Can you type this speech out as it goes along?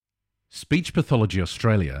Speech Pathology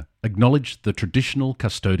Australia acknowledge the traditional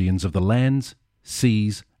custodians of the lands,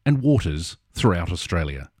 seas and waters throughout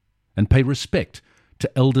Australia and pay respect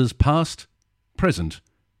to elders past, present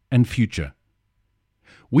and future.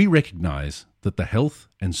 We recognise that the health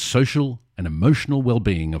and social and emotional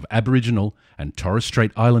well-being of Aboriginal and Torres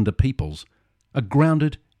Strait Islander peoples are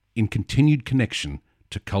grounded in continued connection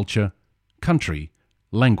to culture, country,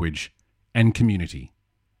 language and community,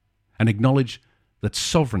 and acknowledge that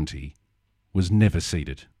sovereignty was never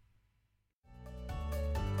ceded.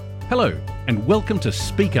 Hello and welcome to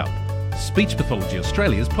Speak Up, Speech Pathology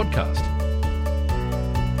Australia's podcast.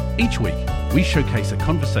 Each week we showcase a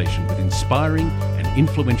conversation with inspiring and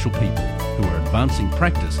influential people who are advancing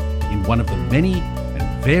practice in one of the many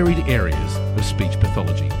and varied areas of speech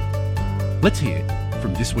pathology. Let's hear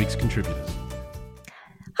from this week's contributors.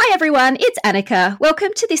 Hi everyone, it's Annika.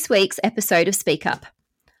 Welcome to this week's episode of Speak Up.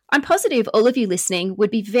 I'm positive all of you listening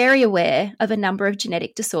would be very aware of a number of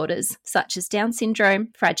genetic disorders such as Down syndrome,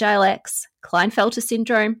 Fragile X, Klinefelter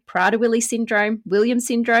syndrome, Prader-Willi syndrome, Williams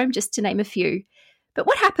syndrome, just to name a few. But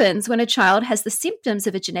what happens when a child has the symptoms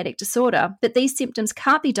of a genetic disorder, but these symptoms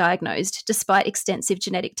can't be diagnosed despite extensive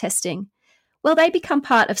genetic testing? Well, they become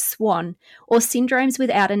part of SWAN, or Syndromes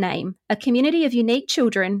Without a Name, a community of unique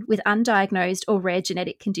children with undiagnosed or rare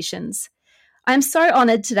genetic conditions. I am so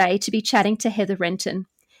honoured today to be chatting to Heather Renton.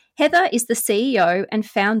 Heather is the CEO and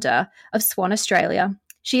founder of SWAN Australia.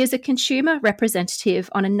 She is a consumer representative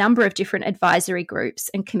on a number of different advisory groups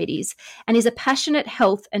and committees and is a passionate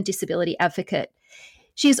health and disability advocate.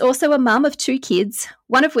 She is also a mum of 2 kids,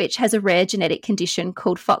 one of which has a rare genetic condition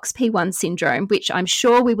called FOXP1 syndrome, which I'm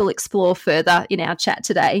sure we will explore further in our chat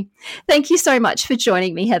today. Thank you so much for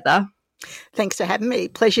joining me, Heather. Thanks for having me.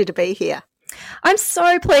 Pleasure to be here. I'm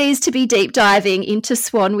so pleased to be deep diving into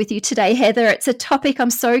SWAN with you today, Heather. It's a topic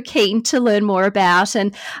I'm so keen to learn more about,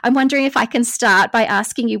 and I'm wondering if I can start by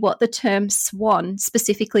asking you what the term SWAN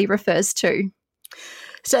specifically refers to.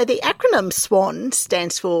 So the acronym SWAN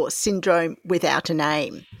stands for Syndrome Without a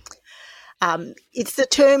Name. It's the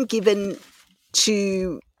term given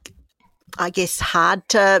to, I guess, hard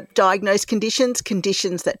to diagnose conditions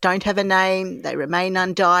that don't have a name, they remain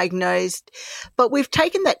undiagnosed. But we've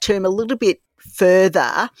taken that term a little bit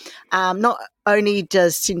further. Not only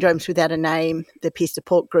does Syndromes Without a Name, the peer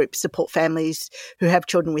support group, support families who have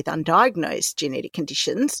children with undiagnosed genetic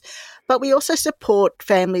conditions, but we also support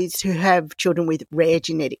families who have children with rare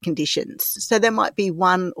genetic conditions. So there might be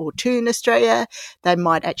 1 or 2 in Australia. They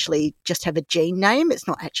might actually just have a gene name. It's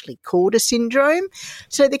not actually called a syndrome.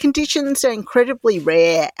 So the conditions are incredibly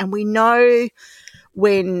rare, and we know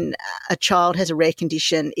when a child has a rare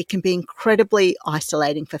condition, it can be incredibly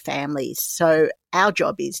isolating for families. So our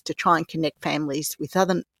job is to try and connect families with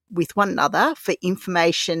one another for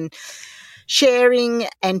information sharing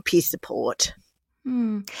and peer support.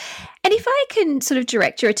 And if I can sort of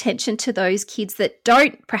direct your attention to those kids that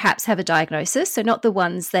don't perhaps have a diagnosis, so not the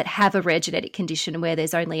ones that have a rare genetic condition where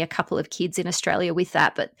there's only a couple of kids in Australia with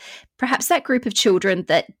that, but perhaps that group of children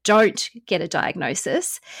that don't get a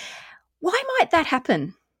diagnosis, why might that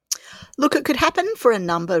happen? Look, it could happen for a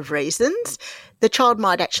number of reasons. The child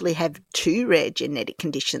might actually have 2 rare genetic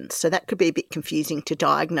conditions, so that could be a bit confusing to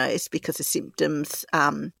diagnose because the symptoms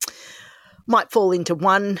might fall into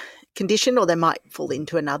one condition or they might fall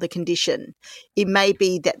into another condition. It may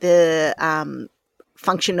be that the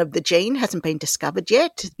function of the gene hasn't been discovered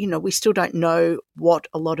yet. You know, we still don't know what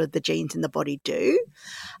a lot of the genes in the body do.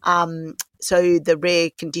 So the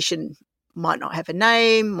rare condition might not have a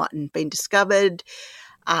name, mightn't been discovered.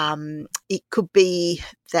 It could be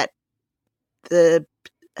that the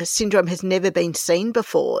syndrome has never been seen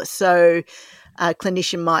before. So a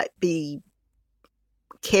clinician might be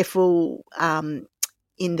careful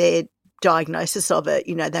in their diagnosis of it.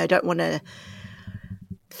 You know, they don't want to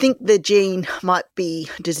think the gene might be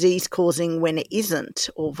disease-causing when it isn't,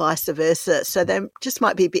 or vice versa. So they just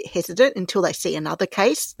might be a bit hesitant until they see another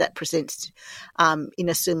case that presents in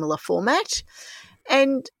a similar format.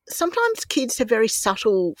 And sometimes kids have very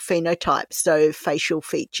subtle phenotypes, so facial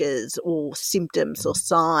features or symptoms or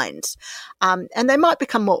signs, and they might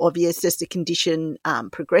become more obvious as the condition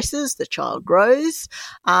progresses, the child grows.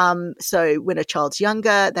 So when a child's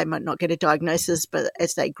younger, they might not get a diagnosis, but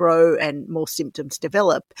as they grow and more symptoms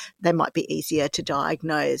develop, they might be easier to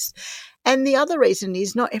diagnose. And the other reason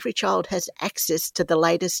is not every child has access to the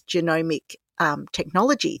latest genomic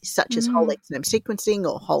technology, such as whole exome sequencing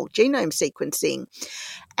or whole genome sequencing.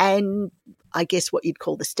 And I guess what you'd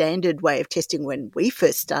call the standard way of testing when we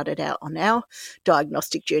first started out on our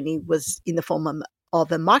diagnostic journey was in the form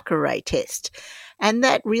of a microarray test. And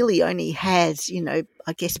that really only has,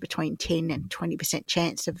 I guess between 10 and 20%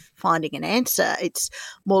 chance of finding an answer. It's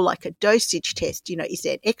more like a dosage test. Is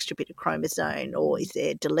there an extra bit of chromosome or is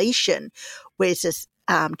there deletion? Whereas this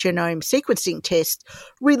genome sequencing test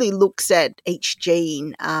really looks at each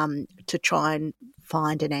gene to try and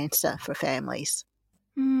find an answer for families.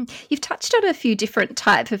 You've touched on a few different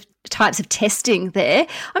types of testing there.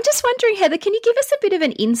 I'm just wondering, Heather, can you give us a bit of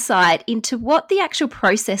an insight into what the actual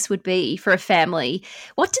process would be for a family?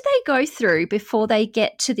 What do they go through before they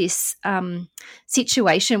get to this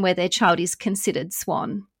situation where their child is considered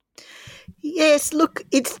SWAN? Yes, look,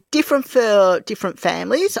 it's different for different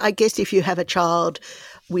families. I guess if you have a child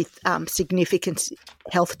with significant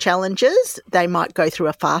health challenges, they might go through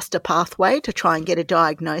a faster pathway to try and get a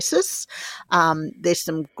diagnosis. There's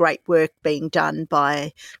some great work being done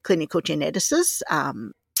by clinical geneticists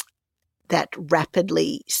that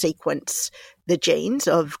rapidly sequence the genes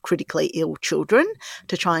of critically ill children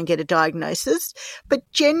to try and get a diagnosis. But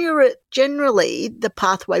generally, the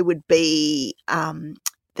pathway would be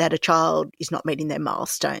that a child is not meeting their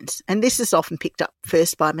milestones. And this is often picked up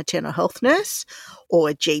first by a maternal health nurse or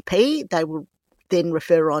a GP. They will then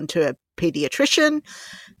refer on to a paediatrician.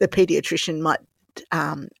 The paediatrician might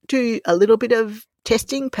do a little bit of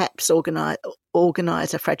testing, perhaps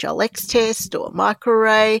organise a Fragile X test or a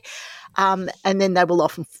microarray, and then they will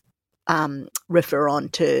often refer on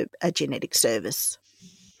to a genetic service.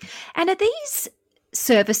 And are these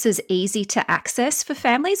services easy to access for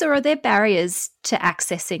families, or are there barriers to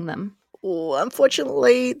accessing them? Oh,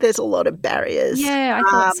 unfortunately, there's a lot of barriers. Yeah, I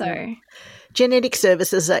thought so. Genetic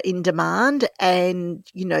services are in demand, and,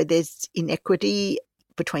 there's inequity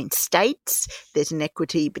between states. There's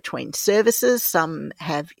inequity between services. Some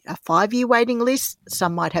have a 5-year waiting list.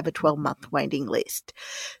 Some might have a 12-month waiting list.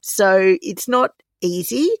 So it's not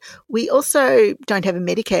easy. We also don't have a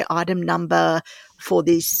Medicare item number for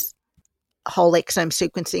this whole exome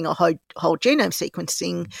sequencing or whole genome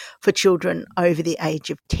sequencing for children over the age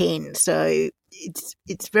of 10. So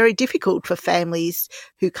it's very difficult for families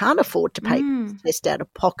who can't afford to pay this test out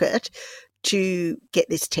of pocket to get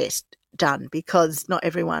this test done, because not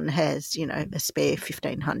everyone has, a spare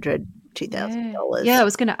 $1,500, $2,000. Yeah, I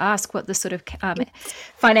was going to ask what the sort of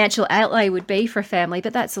financial outlay would be for a family,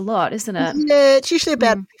 but that's a lot, isn't it? Yeah, it's usually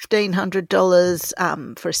about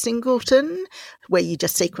 $1,500 for a singleton, where you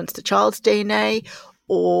just sequence the child's DNA,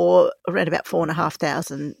 or around about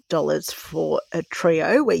 $4,500 for a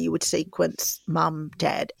trio, where you would sequence mum,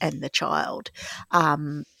 dad, and the child.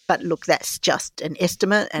 But look, that's just an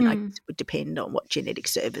estimate, and I guess it would depend on what genetic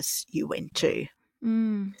service you went to.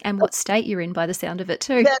 And what state you're in, by the sound of it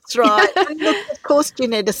too. That's right. And look, of course,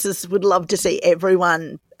 geneticists would love to see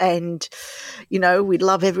everyone, and, we'd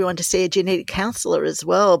love everyone to see a genetic counsellor as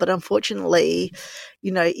well. But unfortunately,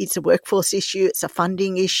 it's a workforce issue, it's a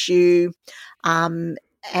funding issue, and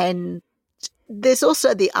there's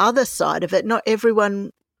also the other side of it. Not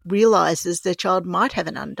everyone realises their child might have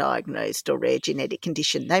an undiagnosed or rare genetic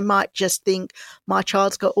condition. They might just think, my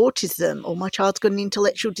child's got autism, or my child's got an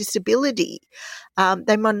intellectual disability.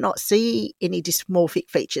 They might not see any dysmorphic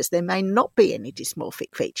features. There may not be any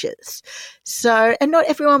dysmorphic features. So, and not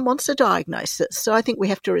everyone wants a diagnosis. So I think we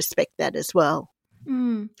have to respect that as well.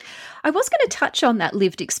 I was going to touch on that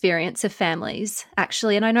lived experience of families,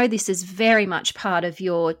 actually, and I know this is very much part of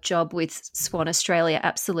your job with SWAN Australia,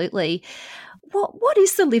 absolutely. What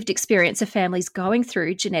is the lived experience of families going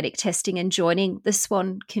through genetic testing and joining the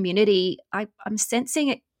SWAN community? I'm sensing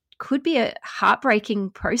it could be a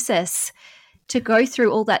heartbreaking process to go through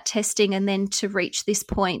all that testing and then to reach this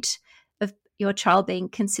point of your child being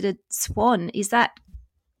considered SWAN. Is that,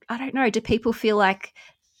 I don't know, do people feel like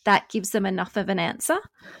that gives them enough of an answer?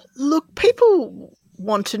 Look, people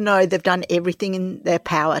want to know they've done everything in their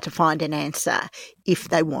power to find an answer if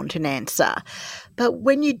they want an answer. But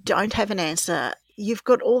when you don't have an answer, you've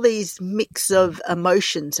got all these mix of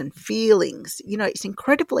emotions and feelings. It's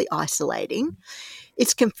incredibly isolating.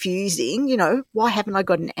 It's confusing. Why haven't I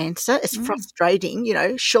got an answer? It's frustrating.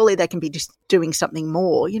 Surely they can be just doing something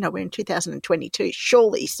more. We're in 2022.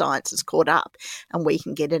 Surely science has caught up and we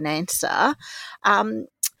can get an answer. And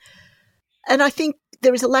I think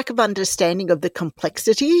there is a lack of understanding of the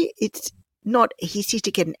complexity. It's not easy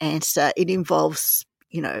to get an answer. It involves,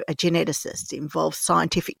 a geneticist. It involves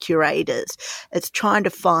scientific curators. It's trying to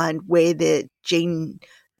find where there's gene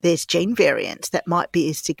variants that might be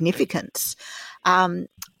of significance.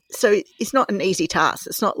 So it's not an easy task.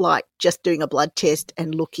 It's not like just doing a blood test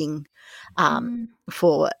and looking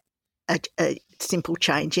for a simple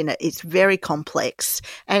change in it. It's very complex,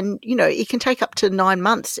 and it can take up to 9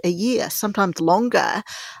 months, a year, sometimes longer,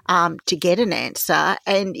 to get an answer.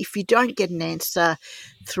 And if you don't get an answer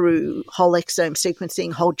through whole exome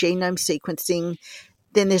sequencing, whole genome sequencing,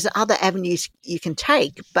 then there's other avenues you can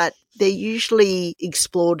take, but they're usually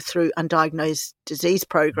explored through undiagnosed disease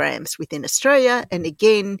programs within Australia. And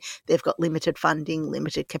again, they've got limited funding,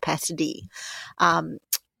 limited capacity.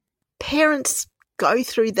 Parents go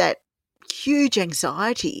through that huge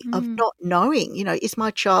anxiety of not knowing, is my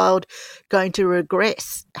child going to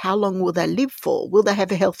regress? How long will they live for? Will they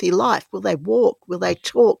have a healthy life? Will they walk? Will they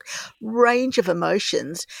talk? Range of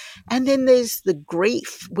emotions. And then there's the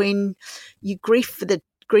grief, when you grieve for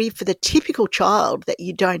the typical child that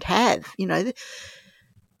you don't have,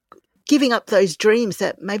 giving up those dreams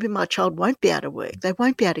that maybe my child won't be able to work, they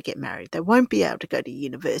won't be able to get married, they won't be able to go to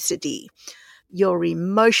university. You're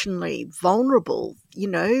emotionally vulnerable,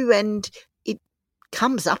 and it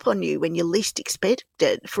comes up on you when you least expect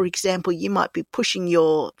it. For example, you might be pushing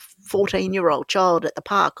your 14-year-old child at the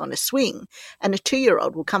park on a swing, and a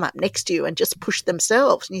 2-year-old will come up next to you and just push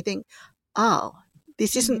themselves. And you think, oh,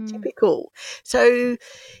 this isn't typical. So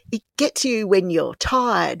it gets you when you're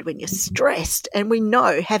tired, when you're stressed. And we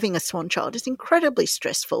know having a SWAN child is incredibly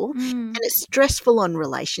stressful, and it's stressful on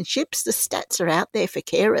relationships. The stats are out there for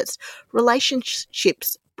carers.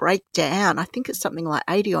 Relationships break down. I think it's something like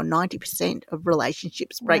 80 or 90% of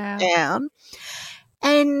relationships break down.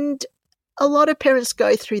 And a lot of parents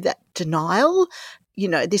go through that denial.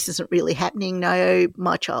 This isn't really happening. No,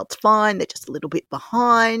 my child's fine. They're just a little bit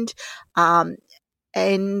behind.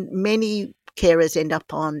 And many carers end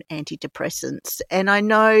up on antidepressants. And I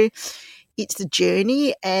know it's a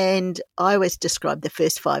journey, and I always describe the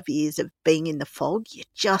first 5 years of being in the fog. You're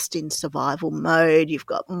just in survival mode. You've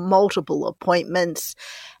got multiple appointments,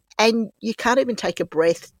 and you can't even take a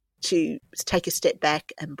breath to take a step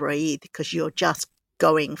back and breathe, because you're just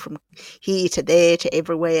going from here to there to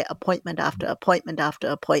everywhere, appointment after appointment after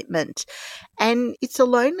appointment. And it's a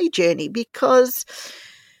lonely journey, because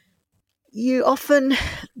you often,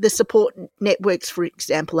 the support networks, for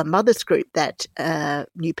example, a mother's group that a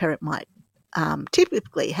new parent might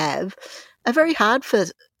typically have, are very hard for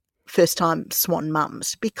first-time SWAN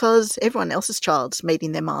mums, because everyone else's child's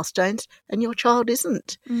meeting their milestones and your child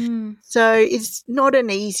isn't. So it's not an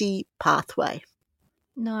easy pathway.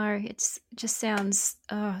 No, it just sounds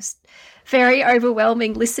very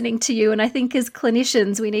overwhelming listening to you. And I think as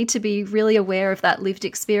clinicians, we need to be really aware of that lived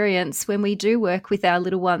experience when we do work with our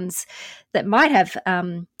little ones that might have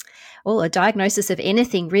a diagnosis of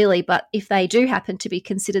anything really, but if they do happen to be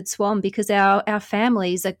considered SWAN, because our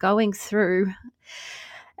families are going through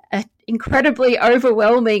an incredibly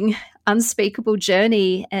overwhelming, unspeakable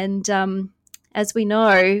journey. And as we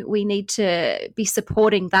know, we need to be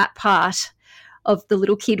supporting that part of the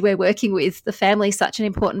little kid we're working with. The family is such an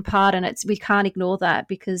important part, and we can't ignore that,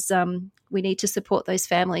 because we need to support those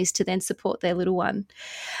families to then support their little one.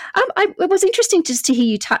 It was interesting just to hear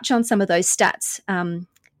you touch on some of those stats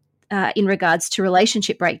in regards to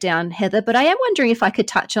relationship breakdown, Heather, but I am wondering if I could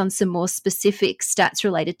touch on some more specific stats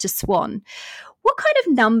related to SWAN. What kind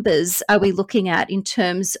of numbers are we looking at in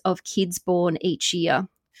terms of kids born each year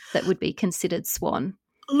that would be considered SWAN?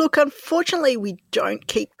 Look, unfortunately, we don't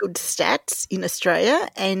keep good stats in Australia,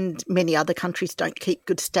 and many other countries don't keep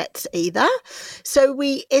good stats either. So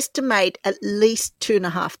we estimate at least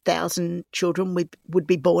 2,500 children would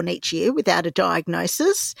be born each year without a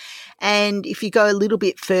diagnosis. And if you go a little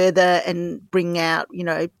bit further and bring out,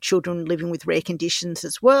 children living with rare conditions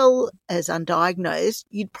as well as undiagnosed,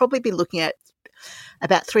 you'd probably be looking at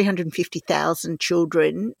about 350,000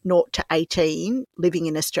 children, 0 to 18, living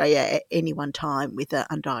in Australia at any one time with an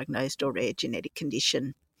undiagnosed or rare genetic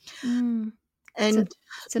condition. And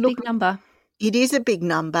it's a big number. It is a big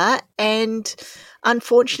number, and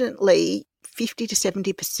unfortunately 50 to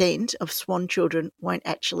 70% of SWAN children won't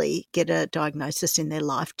actually get a diagnosis in their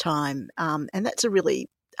lifetime, and that's a really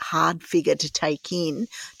hard figure to take in.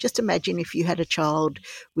 Just imagine if you had a child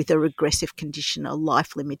with a regressive condition, a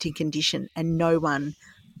life-limiting condition, and no one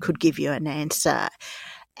could give you an answer.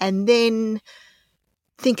 And then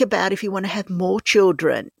think about if you want to have more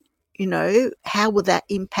children, how will that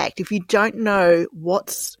impact? If you don't know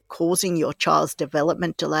what's causing your child's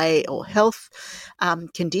development delay or health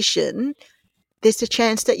condition, there's a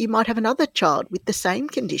chance that you might have another child with the same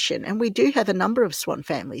condition. And we do have a number of SWAN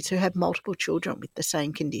families who have multiple children with the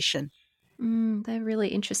same condition. They're really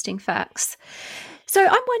interesting facts. So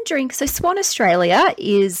I'm wondering, so SWAN Australia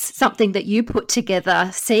is something that you put together,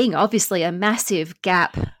 seeing obviously a massive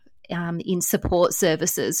gap in support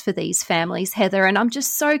services for these families, Heather. And I'm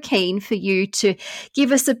just so keen for you to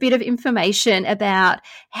give us a bit of information about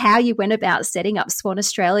how you went about setting up SWAN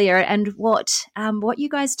Australia and what you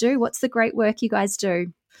guys do. What's the great work you guys do?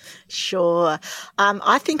 Sure.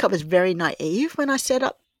 I think I was very naive when I set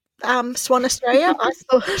up SWAN Australia. I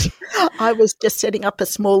thought I was just setting up a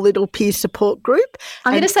small little peer support group.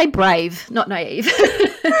 I'm going to say brave, not naive.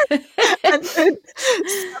 And then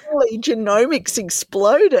suddenly genomics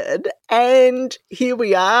exploded, and here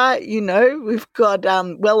we are. We've got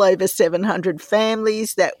well over 700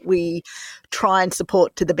 families that we try and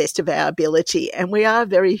support to the best of our ability, and we are a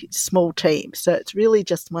very small team. So it's really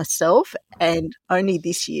just myself, and only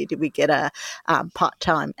this year did we get a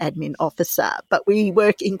part-time admin officer. But we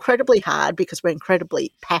work incredibly hard because we're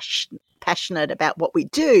incredibly passionate about what we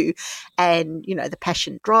do, and the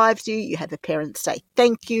passion drives you. You have a parent say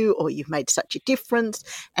thank you, or you've made such a difference,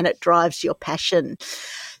 and it drives your passion.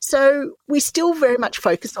 So we still very much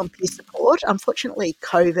focus on peer support. Unfortunately,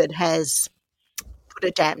 COVID has put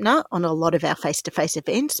a dampener on a lot of our face-to-face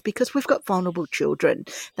events because we've got vulnerable children.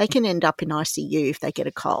 They can end up in ICU if they get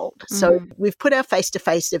a cold. So we've put our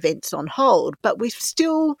face-to-face events on hold, but we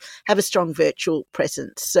still have a strong virtual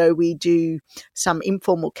presence. So we do some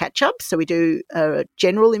informal catch-ups. So we do a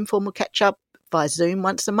general informal catch-up via Zoom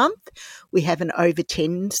once a month. We have an over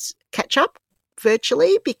 10s catch-up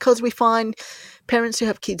virtually because we find parents who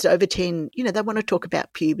have kids over 10, they want to talk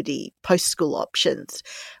about puberty, post-school options.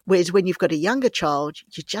 Whereas when you've got a younger child,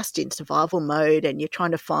 you're just in survival mode and you're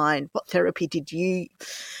trying to find what therapy did you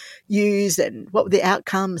use and what were the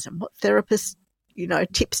outcomes and what therapist,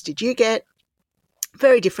 tips did you get?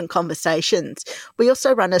 Very different conversations. We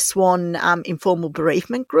also run a SWAN informal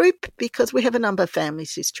bereavement group because we have a number of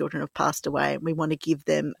families whose children have passed away, and we want to give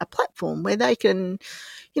them a platform where they can,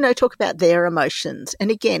 talk about their emotions. And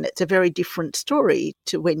again, it's a very different story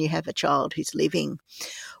to when you have a child who's living.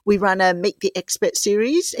 We run a Meet the Expert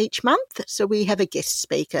series each month. So we have a guest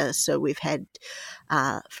speaker. So we've had,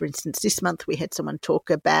 for instance, this month we had someone talk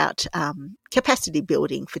about capacity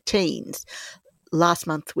building for teens. Last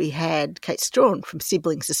month we had Kate Strawn from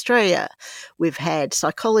Siblings Australia. We've had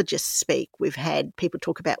psychologists speak. We've had people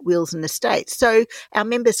talk about wills and estates. So our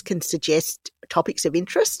members can suggest topics of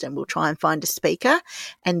interest and we'll try and find a speaker,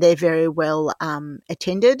 and they're very well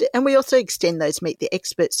attended. And we also extend those Meet the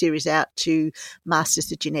Expert series out to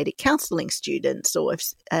Masters of Genetic Counselling students, or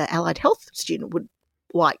if an allied health student would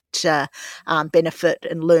like to benefit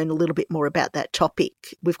and learn a little bit more about that topic.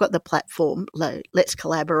 We've got the platform, let's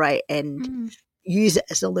collaborate and use it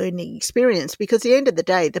as a learning experience, because at the end of the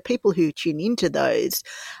day, the people who tune into those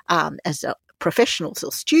as a professionals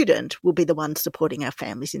or student will be the ones supporting our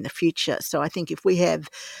families in the future. So I think if we have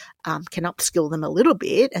can upskill them a little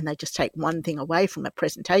bit and they just take one thing away from a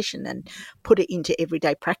presentation and put it into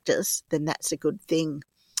everyday practice, then that's a good thing.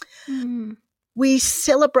 We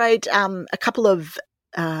celebrate a couple of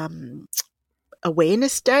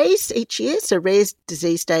awareness days each year. So Rare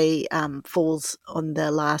Disease Day falls on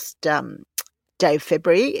the last day of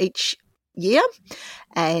February each year,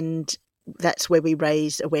 and that's where we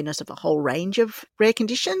raise awareness of a whole range of rare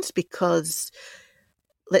conditions, because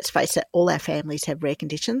let's face it, all our families have rare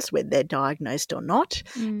conditions, whether they're diagnosed or not.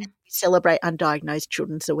 And we celebrate Undiagnosed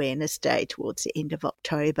Children's Awareness Day towards the end of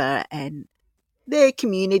October, and they're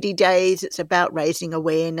community days. It's about raising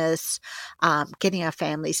awareness, getting our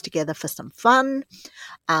families together for some fun,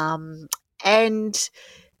 and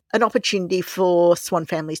an opportunity for SWAN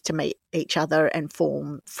families to meet each other and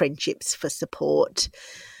form friendships for support.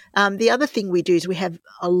 The other thing we do is we have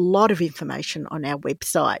a lot of information on our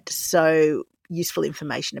website, so useful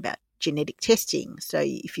information about genetic testing. So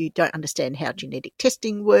if you don't understand how genetic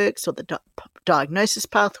testing works or the diagnosis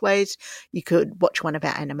pathways, you could watch one of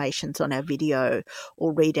our animations on our video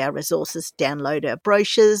or read our resources, download our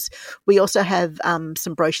brochures. We also have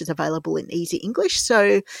some brochures available in easy English.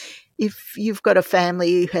 So if you've got a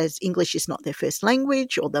family who has English is not their first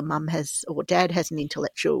language, or the mum has or dad has an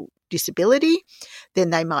intellectual disability, then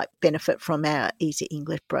they might benefit from our easy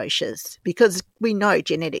English brochures, because we know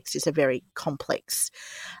genetics is a very complex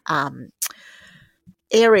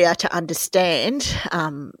area to understand.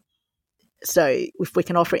 So if we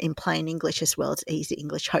can offer it in plain English as well as easy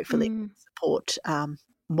English, hopefully it will support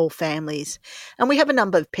more families. And we have a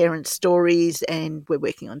number of parent stories, and we're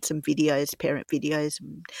working on some videos, parent videos,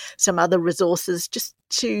 and some other resources just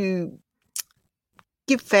to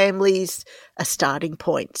give families a starting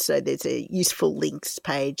point. So there's a useful links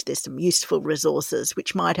page, there's some useful resources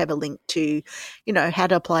which might have a link to, how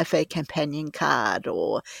to apply for a companion card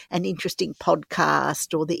or an interesting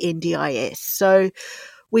podcast or the NDIS. So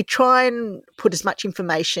we try and put as much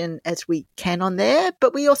information as we can on there,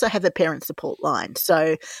 but we also have a parent support line.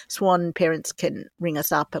 So SWAN parents can ring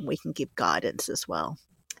us up and we can give guidance as well.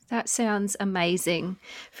 That sounds amazing.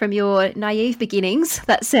 From your naive beginnings,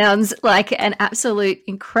 that sounds like an absolute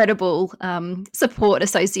incredible support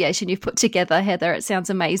association you've put together, Heather. It sounds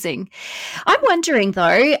amazing. I'm wondering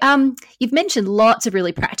though, you've mentioned lots of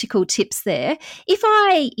really practical tips there. If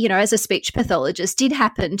I, as a speech pathologist did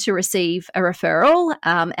happen to receive a referral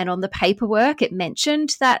and on the paperwork it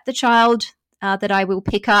mentioned that the child that I will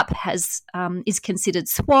pick up is considered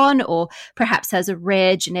SWAN, or perhaps has a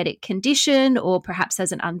rare genetic condition, or perhaps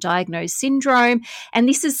has an undiagnosed syndrome, and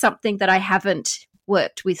this is something that I haven't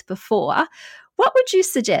worked with before, what would you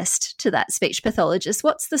suggest to that speech pathologist?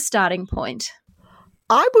 What's the starting point?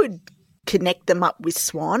 I would connect them up with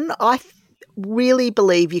SWAN. I really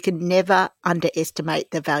believe you can never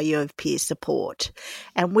underestimate the value of peer support.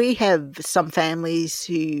 And we have some families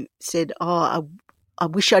who said, I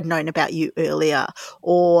wish I'd known about you earlier,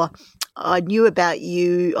 or I knew about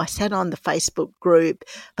you, I sat on the Facebook group,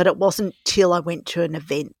 but it wasn't till I went to an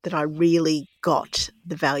event that I really got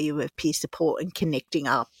the value of peer support and connecting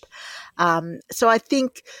up. So I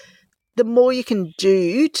think the more you can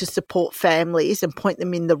do to support families and point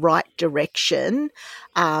them in the right direction,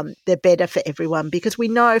 they're better for everyone, because we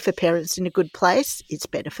know if a parent's in a good place, it's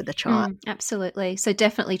better for the child. Absolutely. So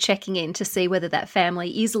definitely checking in to see whether that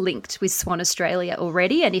family is linked with SWAN Australia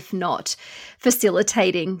already, and if not,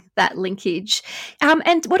 facilitating that linkage.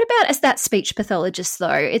 And what about as that speech pathologist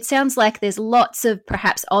though? It sounds like there's lots of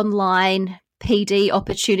perhaps online PD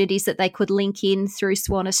opportunities that they could link in through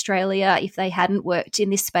SWAN Australia if they hadn't worked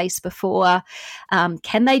in this space before.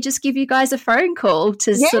 Can they just give you guys a phone call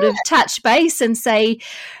to sort of touch base and say,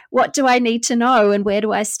 what do I need to know and where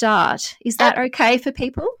do I start? Is that okay for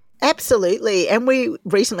people? Absolutely. And we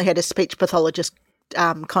recently had a speech pathologist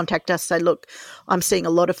contact us, say, look, I'm seeing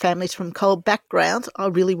a lot of families from cold backgrounds. I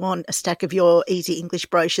really want a stack of your easy English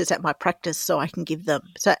brochures at my practice so I can give them.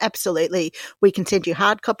 So absolutely, we can send you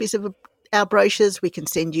hard copies of our brochures. We can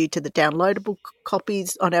send you to the downloadable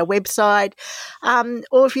copies on our website.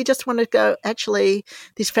 Or if you just want to go, actually,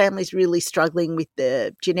 this family's really struggling with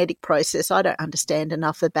the genetic process. I don't understand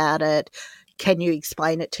enough about it. Can you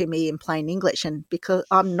explain it to me in plain English? And because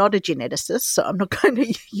I'm not a geneticist, so I'm not going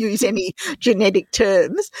to use any genetic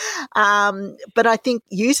terms. But I think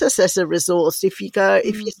use us as a resource. If you're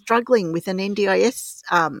struggling with an NDIS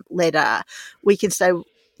letter, we can say,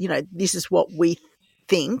 this is what we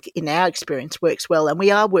think in our experience works well, and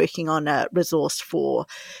we are working on a resource for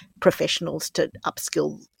professionals to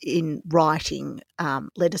upskill in writing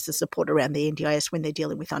letters of support around the NDIS when they're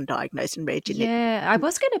dealing with undiagnosed and rare genetic. Yeah, I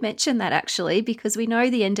was going to mention that actually, because we know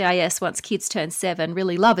the NDIS, once kids turn 7,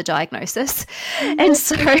 really love a diagnosis. And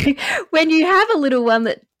so when you have a little one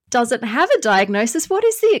that doesn't have a diagnosis, what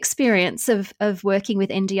is the experience of working with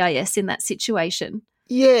NDIS in that situation?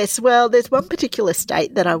 Yes, well, there's one particular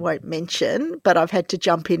state that I won't mention, but I've had to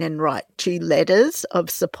jump in and write 2 letters of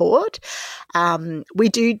support. We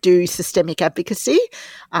do systemic advocacy,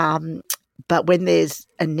 but when there's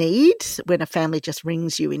a need, when a family just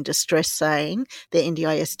rings you in distress saying the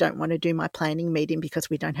NDIS don't want to do my planning meeting because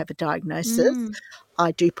we don't have a diagnosis,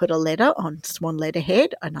 I do put a letter on SWAN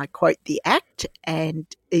letterhead and I quote the Act, and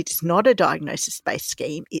it's not a diagnosis-based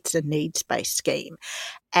scheme, it's a needs-based scheme.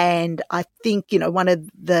 And I think, one of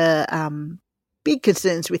the big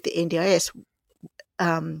concerns with the NDIS,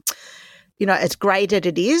 as great as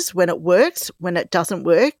it is when it works, when it doesn't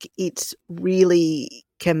work, it's really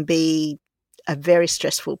can be a very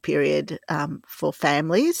stressful period for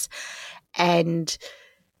families. And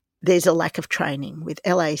there's a lack of training with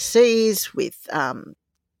LACs, with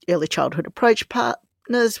early childhood approach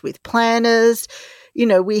partners, with planners.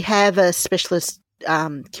 We have a specialist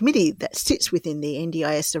committee that sits within the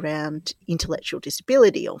NDIS around intellectual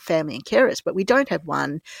disability or family and carers, but we don't have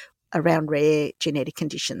one around rare genetic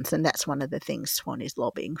conditions, and that's one of the things SWAN is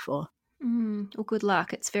lobbying for. Well, good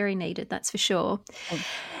luck. It's very needed, that's for sure.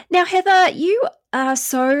 Now, Heather, you are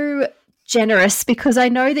so generous, because I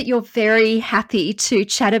know that you're very happy to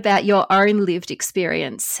chat about your own lived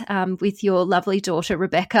experience with your lovely daughter,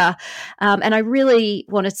 Rebecca. And I really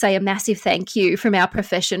want to say a massive thank you from our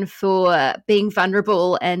profession for being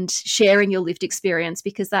vulnerable and sharing your lived experience,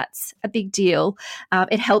 because that's a big deal.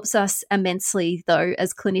 It helps us immensely, though,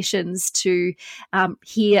 as clinicians to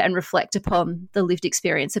hear and reflect upon the lived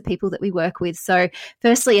experience of people that we work with. So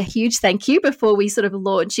firstly, a huge thank you before we sort of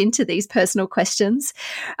launch into these personal questions.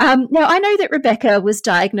 Now, I know that Rebecca was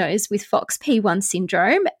diagnosed with FOXP1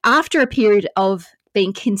 syndrome after a period of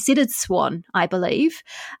being considered SWAN, I believe.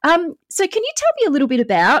 So can you tell me a little bit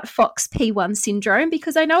about FOXP1 syndrome?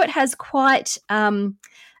 Because I know it has quite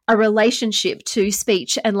a relationship to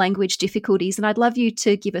speech and language difficulties, and I'd love you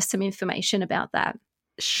to give us some information about that.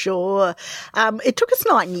 Sure. It took us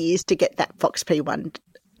 9 years to get that FOXP1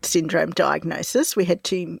 syndrome diagnosis. We had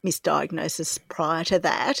 2 misdiagnoses prior to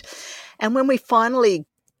that. And when we finally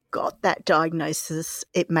got that diagnosis,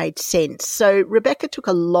 it made sense. So Rebecca took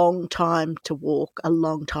a long time to walk, a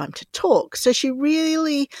long time to talk. So she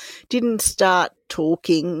really didn't start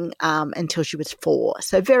talking until she was 4.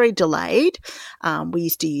 So very delayed. We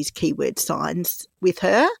used to use keyword signs with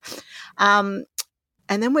her.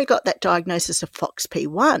 And then we got that diagnosis of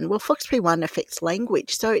FOXP1. Well, FOXP1 affects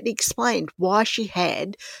language, so it explained why she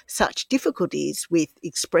had such difficulties with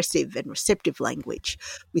expressive and receptive language,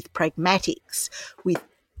 with pragmatics, with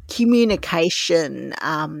communication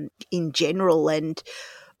in general. And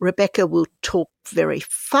Rebecca will talk very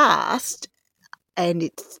fast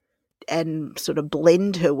and sort of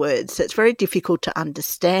blend her words. So it's very difficult to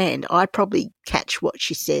understand. I probably catch what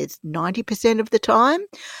she says 90% of the time.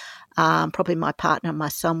 Probably my partner, my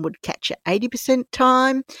son, would catch it 80%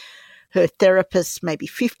 time. Her therapist, maybe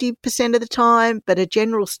 50% of the time, but a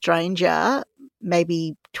general stranger,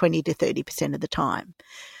 maybe 20 to 30% of the time.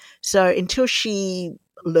 So until she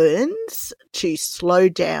learns to slow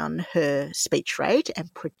down her speech rate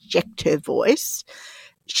and project her voice,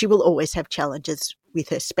 she will always have challenges with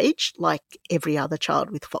her speech, like every other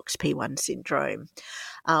child with FOXP1 syndrome.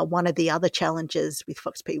 One of the other challenges with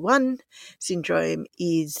FOXP1 syndrome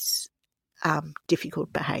is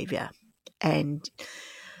difficult behaviour. And,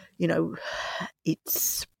 you know,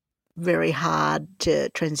 it's very hard to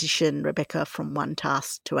transition Rebecca from one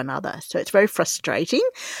task to another. So it's very frustrating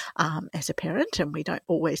as a parent, and we don't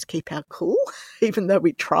always keep our cool, even though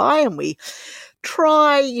we try, and we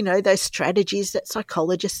try, you know, those strategies that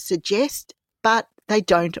psychologists suggest, but they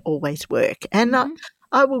don't always work. And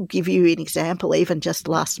I will give you an example, even just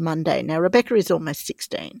last Monday. Now, Rebecca is almost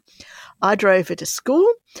 16. I drove her to school.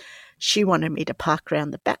 She wanted me to park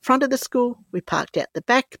around the back front of the school. We parked out the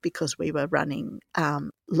back because we were running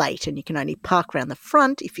late, and you can only park around the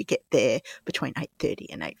front if you get there between 8:30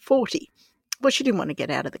 and 8:40. Well, she didn't want to get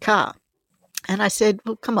out of the car. And I said,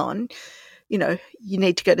 well, come on, you know, you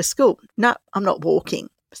need to go to school. No, I'm not walking.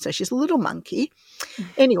 So she's a little monkey.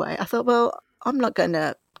 Anyway, I thought, well, I'm not going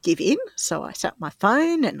to give in. So I sat my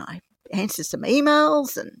phone and I answered some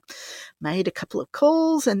emails and made a couple of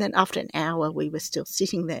calls. And then after an hour, we were still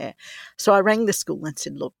sitting there. So I rang the school and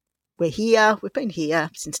said, look, we're here. We've been here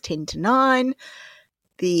since 10 to 9.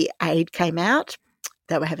 The aide came out.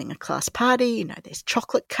 They were having a class party. You know, there's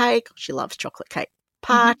chocolate cake. She loves chocolate cake.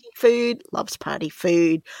 Party food, loves party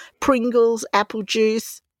food. Pringles, apple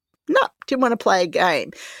juice. No, didn't want to play a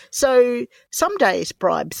game. So some days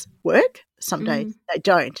bribes work, some days they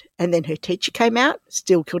don't. And then her teacher came out,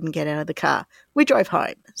 still couldn't get out of the car. We drove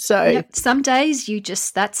home. So some days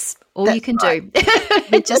that's all you can do.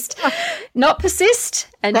 Just not persist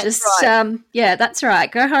and that's right.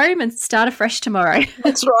 Go home and start afresh tomorrow.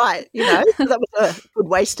 That's right. You know, that was a good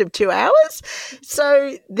waste of 2 hours.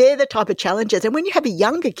 So they're the type of challenges. And when you have a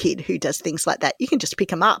younger kid who does things like that, you can just pick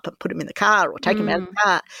them up and put them in the car or take them out of the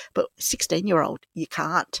car. But 16-year-old, you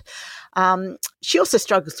can't. She also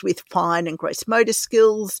struggles with fine and gross motor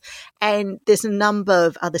skills, and there's a number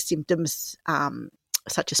of other symptoms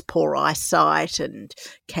such as poor eyesight and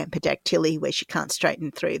campodactyly, where she can't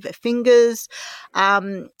straighten 3 of her fingers.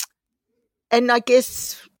 And I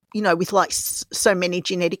guess, you know, with like so many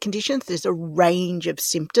genetic conditions, there's a range of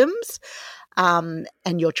symptoms. And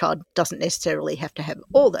your child doesn't necessarily have to have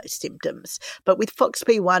all those symptoms. But with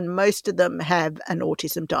FOXP1, most of them have an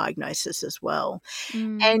autism diagnosis as well.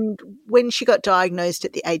 And when she got diagnosed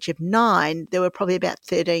at the age of 9, there were probably about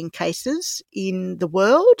 13 cases in the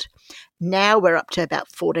world. Now we're up to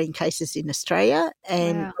about 14 cases in Australia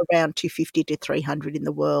and around 250 to 300 in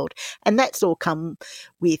the world. And that's all come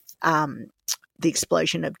with the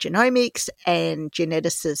explosion of genomics and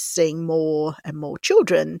geneticists seeing more and more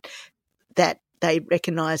children that they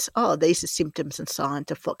recognise, oh, these are symptoms and signs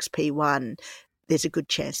of FOXP1. There's a good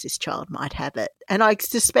chance this child might have it. And I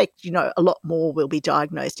suspect, you know, a lot more will be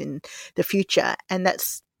diagnosed in the future. And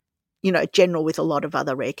that's, you know, general with a lot of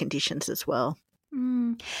other rare conditions as well.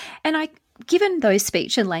 And given those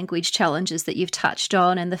speech and language challenges that you've touched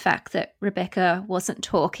on and the fact that Rebecca wasn't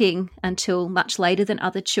talking until much later than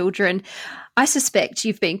other children, I suspect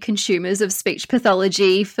you've been consumers of speech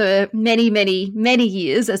pathology for many, many, many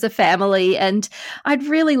years as a family. And I'd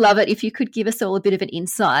really love it if you could give us all a bit of an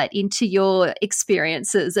insight into your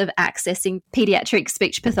experiences of accessing paediatric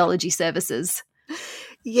speech pathology services.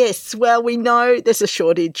 Yes, well, we know there's a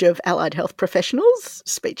shortage of allied health professionals.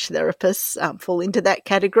 Speech therapists fall into that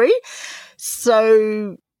category.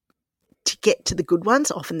 So to get to the good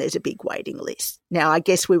ones, often there's a big waiting list. Now, I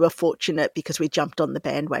guess we were fortunate because we jumped on the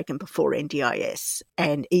bandwagon before NDIS.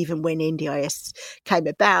 And even when NDIS came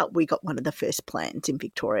about, we got one of the first plans in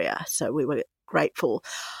Victoria. So we were grateful.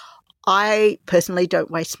 I personally don't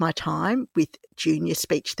waste my time with junior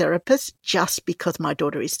speech therapists just because my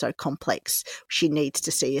daughter is so complex. She needs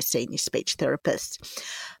to see a senior speech therapist.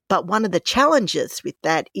 But one of the challenges with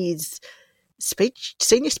that is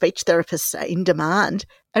senior speech therapists are in demand,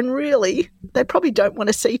 and really they probably don't want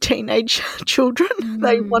to see teenage children.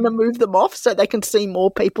 They want to move them off so they can see more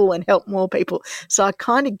people and help more people. So I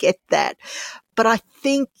kind of get that. But I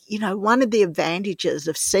think, one of the advantages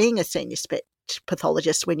of seeing a senior speech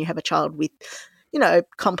pathologist when you have a child with,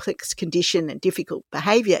 complex condition and difficult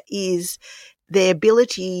behaviour is their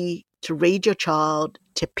ability to read your child,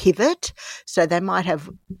 to pivot. So they might have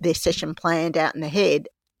their session planned out in their head,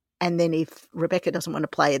 and then if Rebecca doesn't want to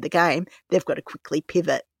play the game, they've got to quickly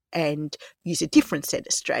pivot and use a different set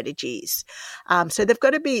of strategies. So they've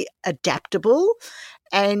got to be adaptable.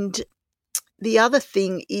 And the other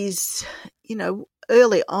thing is,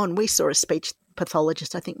 early on we saw a speech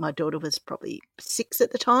pathologist. I think my daughter was probably 6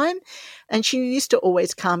 at the time, and she used to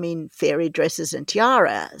always come in fairy dresses and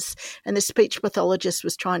tiaras, and the speech pathologist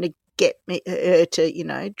was trying to get her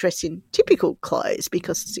to, dress in typical clothes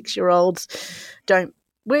because 6-year-olds don't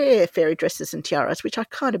wear fairy dresses and tiaras, which I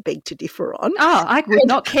kind of beg to differ on. Oh, I would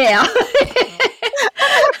not care.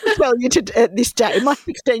 I have to tell you at this day, my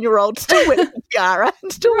 16-year-old still wears a tiara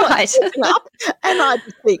and still right. up, and I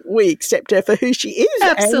just think we accept her for who she is.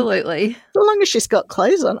 Absolutely. And so long as she's got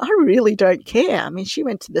clothes on, I really don't care. I mean, she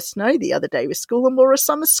went to the snow the other day with school and wore a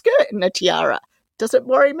summer skirt and a tiara. Does it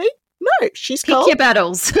worry me? No, she's Pick cold. your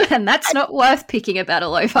battles, and that's not worth picking a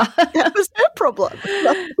battle over. That was her problem.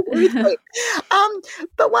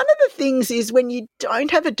 But one of the things is when you don't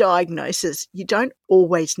have a diagnosis, you don't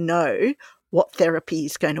always know what therapy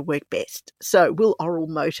is going to work best. So will oral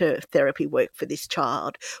motor therapy work for this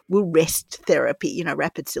child? Will rest therapy,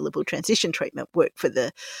 rapid syllable transition treatment work for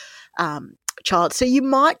the child? So you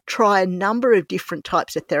might try a number of different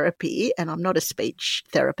types of therapy, and I'm not a speech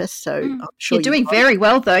therapist, so I'm sure you're doing very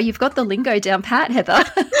well, though. You've got the lingo down pat, Heather.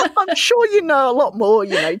 I'm sure you know a lot more,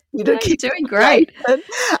 you're doing great.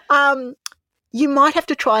 You might have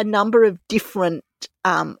to try a number of different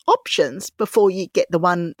options before you get the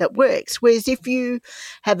one that works. Whereas if you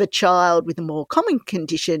have a child with a more common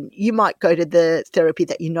condition, you might go to the therapy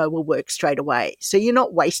that will work straight away. So you're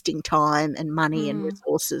not wasting time and money and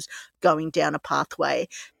resources going down a pathway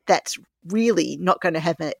that's really not going to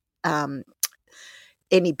have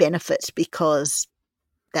any benefits because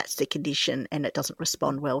that's the condition and it doesn't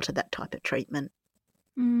respond well to that type of treatment.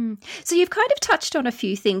 So you've kind of touched on a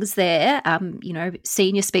few things there,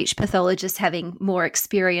 senior speech pathologists having more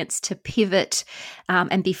experience to pivot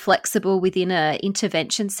and be flexible within an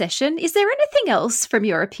intervention session. Is there anything else from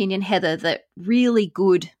your opinion, Heather, that really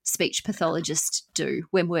good speech pathologists do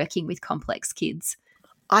when working with complex kids?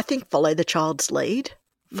 I think follow the child's lead,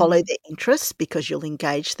 follow their interests because you'll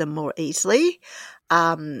engage them more easily.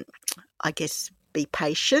 I guess be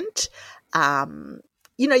patient.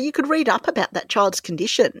 You could read up about that child's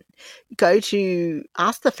condition.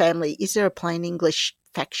 Ask the family, is there a plain English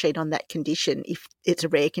fact sheet on that condition if it's a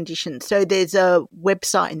rare condition? So there's a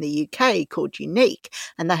website in the UK called Unique,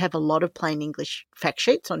 and they have a lot of plain English fact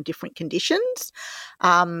sheets on different conditions.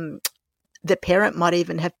 The parent might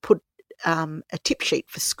even have put a tip sheet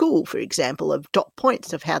for school, for example, of dot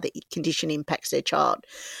points of how the condition impacts their child.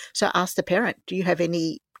 So ask the parent, do you have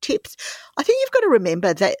any tips? I think you've got to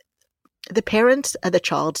remember that the parents are the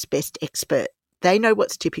child's best expert. They know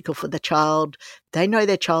what's typical for the child. They know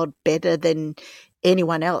their child better than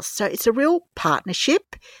anyone else. So it's a real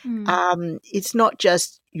partnership. It's not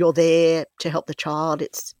just you're there to help the child.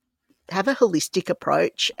 It's have a holistic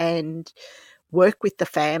approach and work with the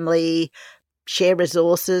family, share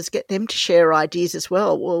resources, get them to share ideas as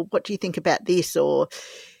well. Well, what do you think about this? Or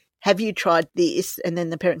have you tried this? And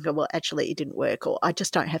then the parent can go, well, actually it didn't work, or I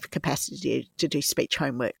just don't have capacity to do speech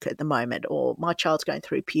homework at the moment, or my child's going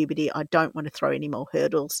through puberty. I don't want to throw any more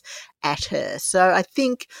hurdles at her. So I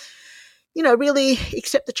think, really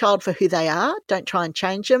accept the child for who they are. Don't try and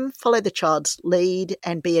change them. Follow the child's lead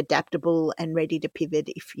and be adaptable and ready to pivot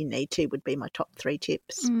if you need to would be my top 3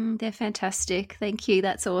 tips. They're fantastic. Thank you.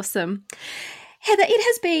 That's awesome. Heather, it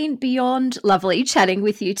has been beyond lovely chatting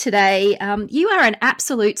with you today. You are an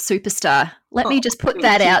absolute superstar. Let me just put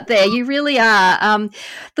that out there. You really are.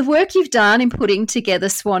 The work you've done in putting together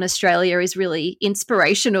SWAN Australia is really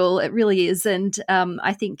inspirational. It really is. And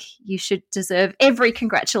I think you should deserve every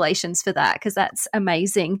congratulations for that, because that's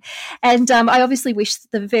amazing. And I obviously wish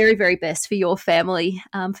the very, very best for your family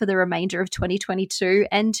for the remainder of 2022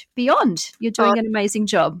 and beyond. You're doing an amazing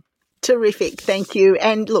job. Terrific. Thank you.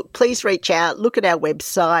 And look, please reach out, look at our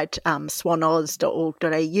website,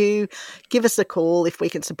 swanoz.org.au. Give us a call if we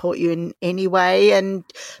can support you in any way. And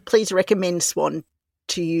please recommend SWAN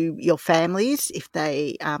to your families if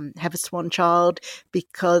they have a SWAN child,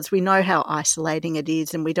 because we know how isolating it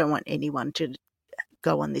is and we don't want anyone to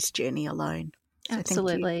go on this journey alone. So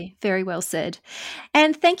absolutely. Very well said.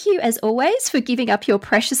 And thank you, as always, for giving up your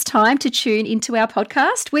precious time to tune into our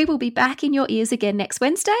podcast. We will be back in your ears again next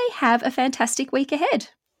Wednesday. Have a fantastic week ahead.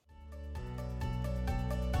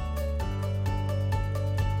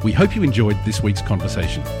 We hope you enjoyed this week's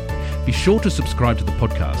conversation. Be sure to subscribe to the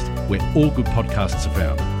podcast where all good podcasts are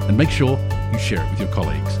found, and make sure you share it with your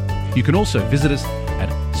colleagues. You can also visit us at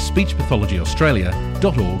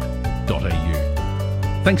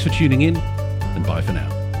speechpathologyaustralia.org.au. Thanks for tuning in, and bye for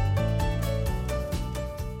now.